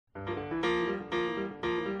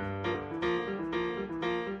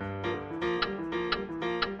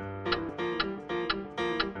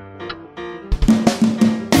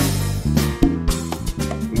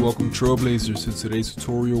Welcome Trailblazers to today's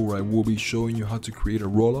tutorial where I will be showing you how to create a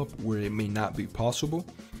rollup where it may not be possible.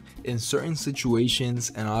 In certain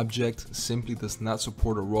situations, an object simply does not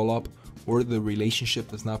support a rollup or the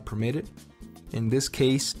relationship does not permit it. In this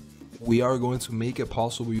case, we are going to make it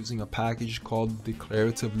possible using a package called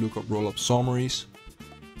Declarative Lookup Rollup Summaries.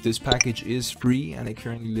 This package is free and it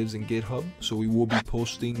currently lives in GitHub, so we will be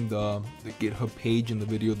posting the GitHub page in the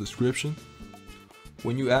video description.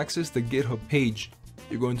 When you access the GitHub page,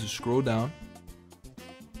 you're going to scroll down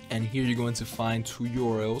and here you're going to find two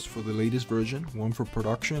URLs for the latest version, one for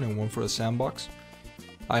production and one for a sandbox.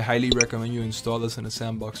 I highly recommend you install this in a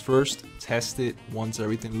sandbox first, test it. Once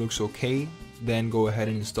everything looks okay, then go ahead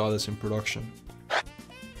and install this in production.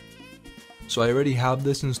 So I already have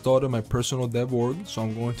this installed on my personal dev org, so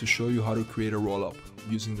I'm going to show you how to create a rollup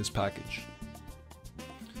using this package.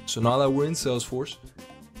 So now that we're in Salesforce,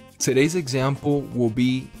 today's example will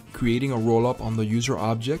be creating a rollup on the user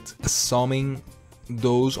object, summing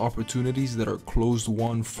those opportunities that are closed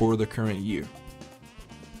won for the current year.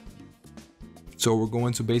 So we're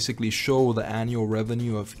going to basically show the annual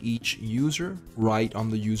revenue of each user right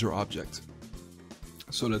on the user object.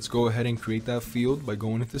 So let's go ahead and create that field by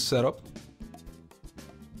going into setup.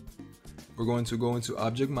 We're going to go into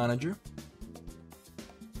Object Manager.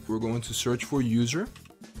 We're going to search for user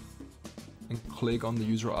and click on the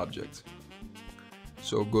user object.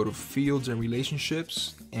 So go to Fields and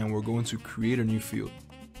Relationships and we're going to create a new field.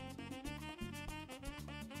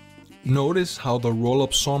 Notice how the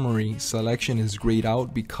rollup summary selection is grayed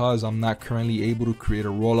out because I'm not currently able to create a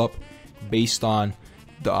rollup based on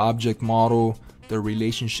the object model, the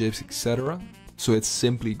relationships, etc. So it's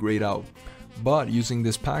simply grayed out. But using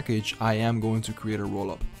this package, I am going to create a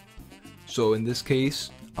rollup. So in this case,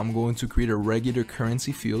 I'm going to create a regular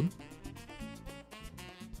currency field.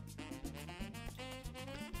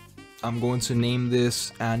 I'm going to name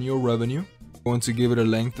this annual revenue. I'm going to give it a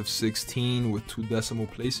length of 16 with 2 decimal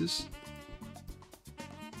places.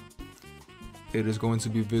 It is going to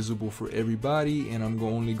be visible for everybody, and I'm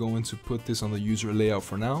only going to put this on the user layout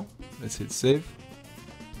for now. Let's hit save.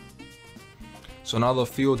 So now the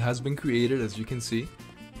field has been created, as you can see.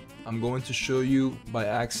 I'm going to show you by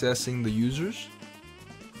accessing the users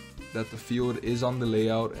that the field is on the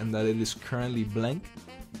layout and that it is currently blank.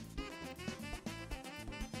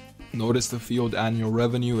 Notice the field annual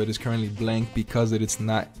revenue, it is currently blank because it's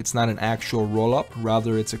not an actual rollup,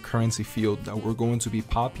 rather it's a currency field that we're going to be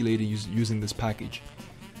populating using this package.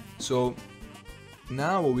 So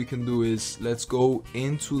now what we can do is let's go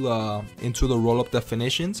into the rollup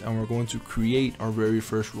definitions and we're going to create our very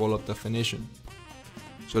first rollup definition.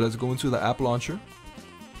 So let's go into the app launcher.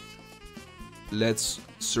 Let's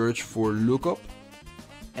search for lookup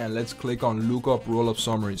and let's click on lookup rollup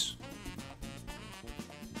summaries.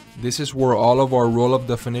 This is where all of our rollup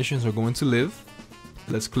definitions are going to live.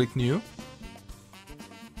 Let's click new.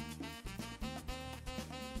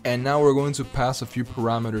 And now we're going to pass a few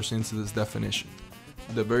parameters into this definition.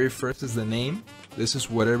 The very first is the name. This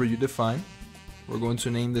is whatever you define. We're going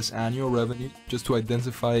to name this annual revenue just to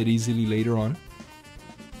identify it easily later on.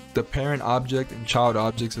 The parent object and child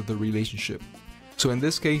objects of the relationship. So in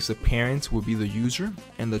this case, the parent will be the user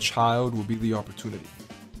and the child will be the opportunity.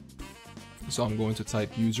 So I'm going to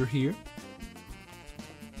type user here,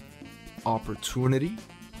 opportunity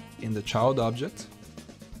in the child object.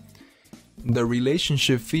 The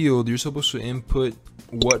relationship field, you're supposed to input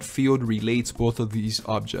what field relates both of these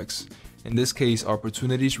objects. In this case,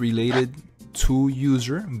 opportunity is related to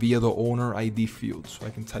user via the owner ID field. So I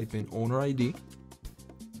can type in owner ID.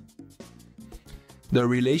 The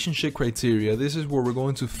relationship criteria, this is where we're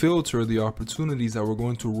going to filter the opportunities that we're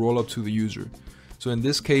going to roll up to the user. So in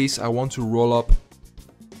this case, I want to roll up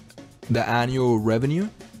the annual revenue.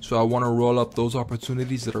 So I want to roll up those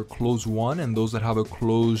opportunities that are closed won and those that have a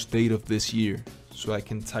close date of this year. So I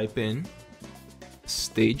can type in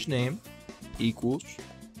stage name equals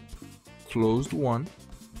closed won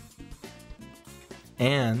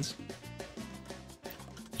and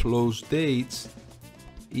close dates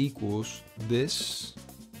equals this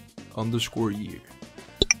underscore year.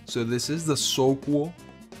 So this is the SQL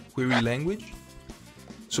query language.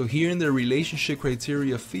 So here in the relationship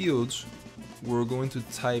criteria fields, we're going to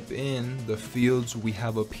type in the fields we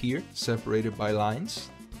have up here separated by lines.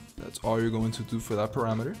 That's all you're going to do for that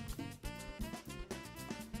parameter.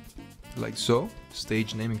 Like so,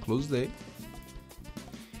 stage name and close date.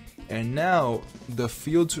 And now the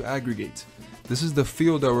field to aggregate. This is the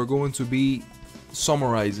field that we're going to be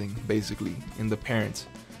summarizing basically in the parent.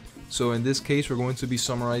 So in this case, we're going to be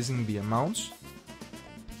summarizing the amounts.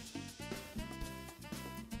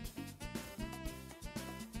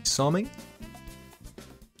 Summing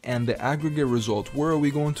and the aggregate result. Where are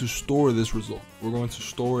we going to store this result? We're going to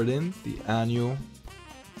store it in the annual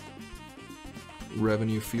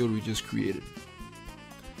revenue field we just created.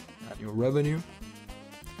 Annual revenue.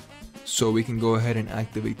 So we can go ahead and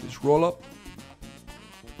activate this rollup,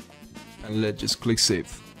 and let's just click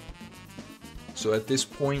save. So at this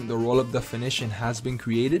point, the rollup definition has been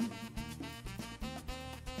created,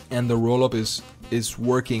 and the rollup is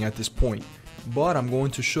working at this point. But I'm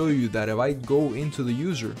going to show you that if I go into the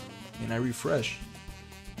user and I refresh,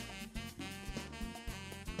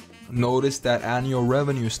 notice that annual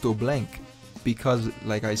revenue is still blank, because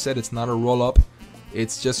like I said, it's not a rollup,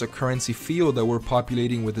 it's just a currency field that we're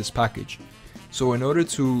populating with this package. So in order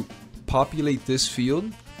to populate this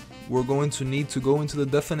field, we're going to need to go into the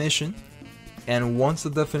definition, and once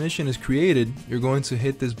the definition is created, you're going to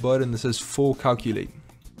hit this button that says full calculate.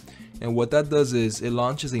 And what that does is it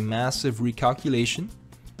launches a massive recalculation,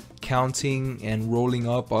 counting and rolling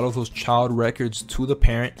up all of those child records to the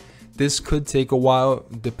parent. This could take a while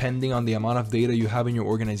depending on the amount of data you have in your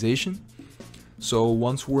organization. So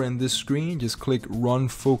once we're in this screen, just click run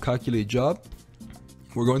full calculate job.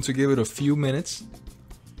 We're going to give it a few minutes.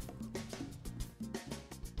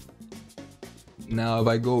 Now if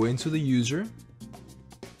I go into the user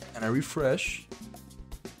and I refresh,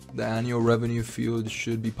 the annual revenue field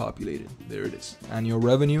should be populated. There it is, annual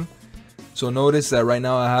revenue. So notice that right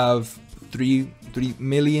now I have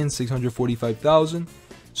 3,645,000.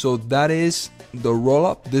 So that is the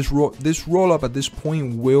rollup. This rollup at this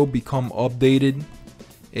point will become updated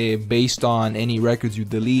based on any records you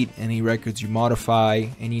delete, any records you modify,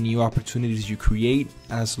 any new opportunities you create,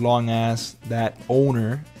 as long as that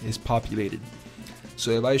owner is populated.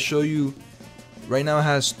 So if I show you, right now it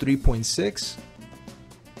has 3.6.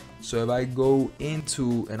 So if I go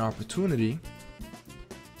into an opportunity,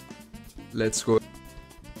 let's go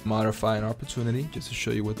modify an opportunity just to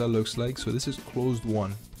show you what that looks like. So this is closed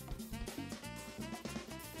one,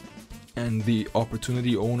 and the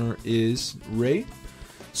opportunity owner is Ray.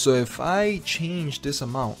 So if I change this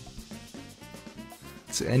amount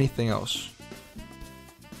to anything else,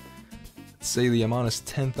 say the amount is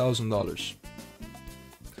 $10,000.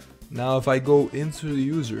 Now if I go into the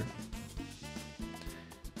user,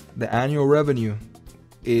 the annual revenue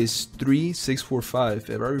is 3,645.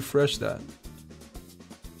 If I refresh that,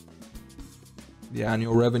 the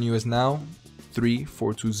annual revenue is now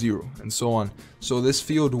 3,420, and so on. So this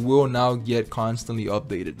field will now get constantly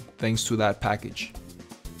updated thanks to that package.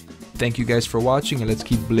 Thank you guys for watching, and let's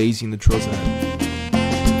keep blazing the trails ahead.